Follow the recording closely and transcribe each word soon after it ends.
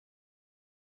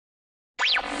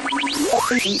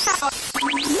This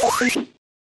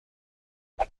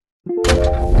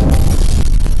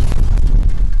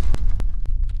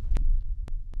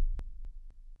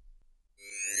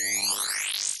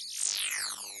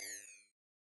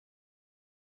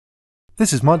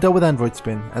is Mardell with Android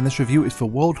Spin, and this review is for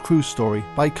World Cruise Story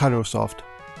by Kairosoft.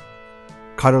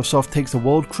 Kairosoft takes a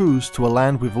world cruise to a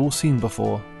land we've all seen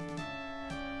before.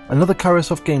 Another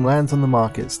Kairosoft game lands on the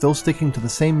market, still sticking to the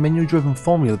same menu-driven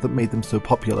formula that made them so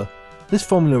popular. This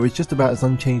formula is just about as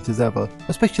unchanged as ever,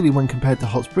 especially when compared to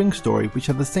Hot Springs Story, which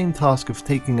had the same task of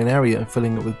taking an area and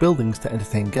filling it with buildings to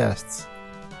entertain guests.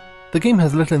 The game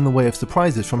has little in the way of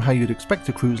surprises from how you'd expect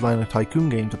a cruise liner tycoon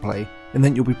game to play, in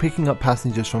that you'll be picking up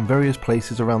passengers from various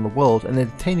places around the world and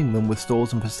entertaining them with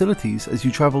stores and facilities as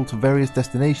you travel to various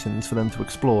destinations for them to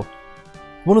explore.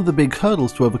 One of the big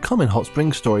hurdles to overcome in Hot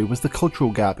Springs Story was the cultural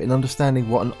gap in understanding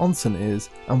what an onsen is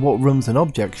and what rooms and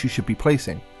objects you should be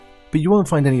placing, but you won't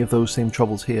find any of those same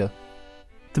troubles here.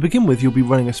 To begin with, you'll be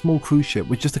running a small cruise ship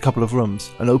with just a couple of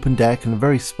rooms, an open deck and a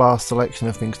very sparse selection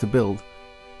of things to build.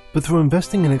 But through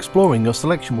investing and exploring, your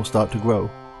selection will start to grow.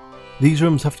 These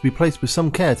rooms have to be placed with some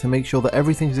care to make sure that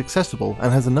everything is accessible and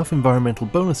has enough environmental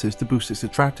bonuses to boost its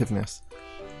attractiveness.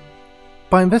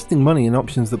 By investing money in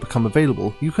options that become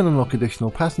available, you can unlock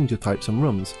additional passenger types and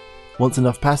rooms. Once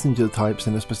enough passenger types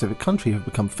in a specific country have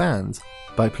become fans,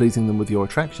 by pleasing them with your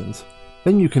attractions,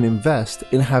 then you can invest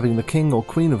in having the king or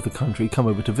queen of the country come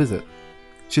over to visit.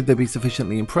 Should they be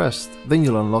sufficiently impressed, then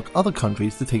you'll unlock other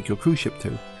countries to take your cruise ship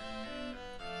to.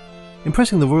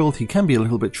 Impressing the royalty can be a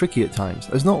little bit tricky at times,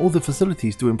 as not all the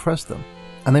facilities do impress them,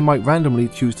 and they might randomly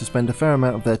choose to spend a fair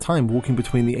amount of their time walking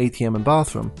between the ATM and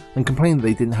bathroom and complain that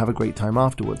they didn't have a great time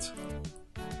afterwards.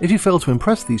 If you fail to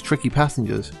impress these tricky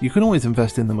passengers, you can always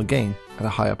invest in them again, at a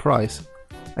higher price,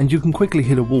 and you can quickly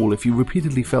hit a wall if you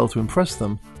repeatedly fail to impress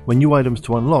them when new items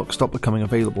to unlock stop becoming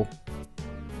available.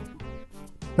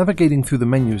 Navigating through the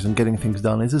menus and getting things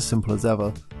done is as simple as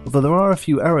ever, although there are a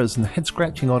few errors and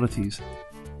head-scratching oddities.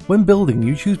 When building,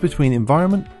 you choose between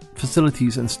environment,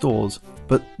 facilities and stores,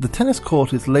 but the tennis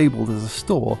court is labelled as a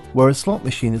store, whereas a slot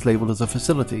machine is labelled as a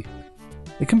facility.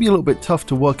 It can be a little bit tough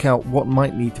to work out what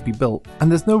might need to be built,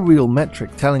 and there's no real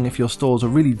metric telling if your stores are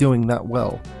really doing that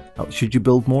well. Should you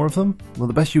build more of them? Well,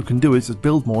 the best you can do is just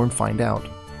build more and find out.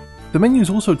 The menus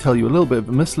also tell you a little bit of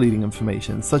misleading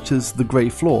information, such as the grey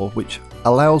floor, which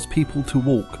allows people to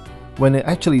walk, when it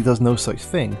actually does no such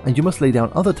thing, and you must lay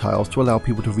down other tiles to allow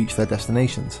people to reach their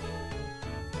destinations.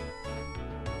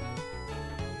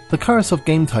 The Kairosoft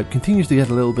game type continues to get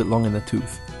a little bit long in the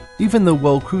tooth. Even though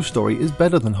World Cruise Story is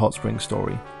better than Hot Springs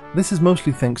Story, this is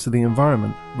mostly thanks to the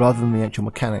environment rather than the actual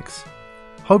mechanics.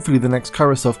 Hopefully the next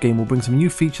Kairosoft game will bring some new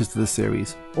features to the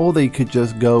series, or they could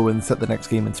just go and set the next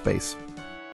game in space.